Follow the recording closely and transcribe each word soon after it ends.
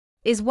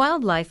Is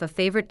wildlife a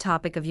favorite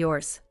topic of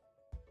yours?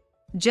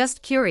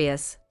 Just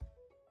curious.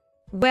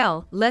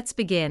 Well, let's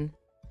begin.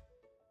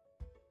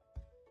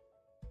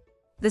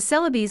 The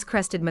Celebes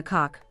crested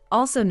macaque,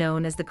 also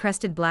known as the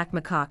crested black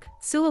macaque,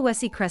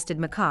 Sulawesi crested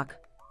macaque,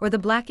 or the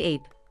black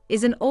ape,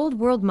 is an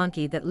old-world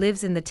monkey that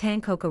lives in the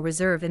Tangkoko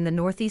Reserve in the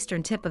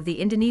northeastern tip of the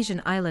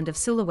Indonesian island of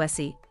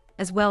Sulawesi,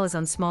 as well as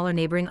on smaller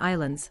neighboring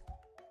islands.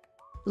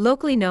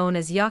 Locally known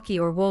as yaki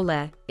or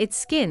wolai, its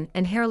skin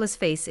and hairless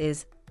face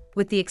is,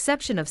 with the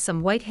exception of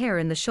some white hair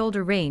in the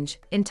shoulder range,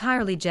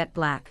 entirely jet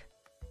black.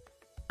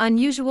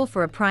 Unusual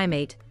for a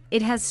primate,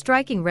 it has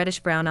striking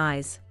reddish-brown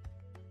eyes.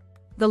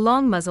 The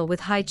long muzzle with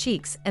high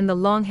cheeks and the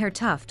long hair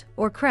tuft,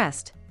 or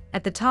crest,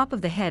 at the top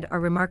of the head are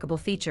remarkable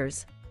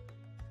features.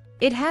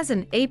 It has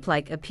an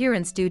apelike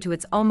appearance due to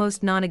its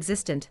almost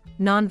non-existent,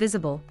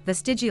 non-visible,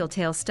 vestigial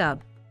tail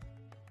stub.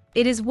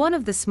 It is one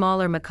of the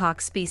smaller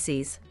macaque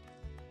species.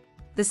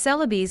 The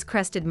Celebes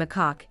crested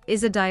macaque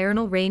is a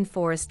diurnal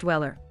rainforest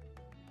dweller.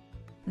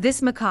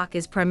 This macaque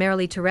is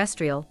primarily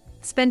terrestrial,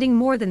 spending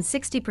more than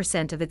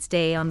 60% of its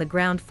day on the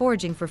ground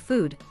foraging for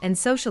food and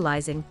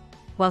socializing,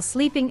 while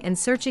sleeping and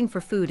searching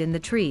for food in the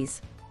trees.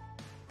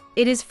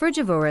 It is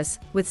frugivorous,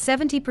 with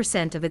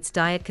 70% of its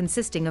diet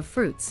consisting of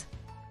fruits.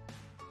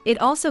 It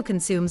also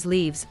consumes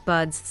leaves,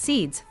 buds,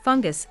 seeds,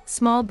 fungus,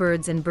 small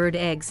birds and bird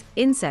eggs,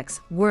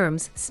 insects,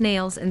 worms,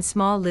 snails and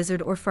small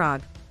lizard or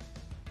frog.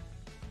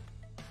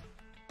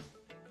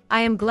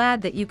 I am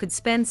glad that you could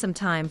spend some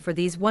time for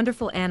these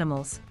wonderful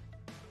animals.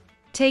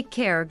 Take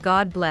care,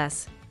 God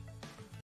bless.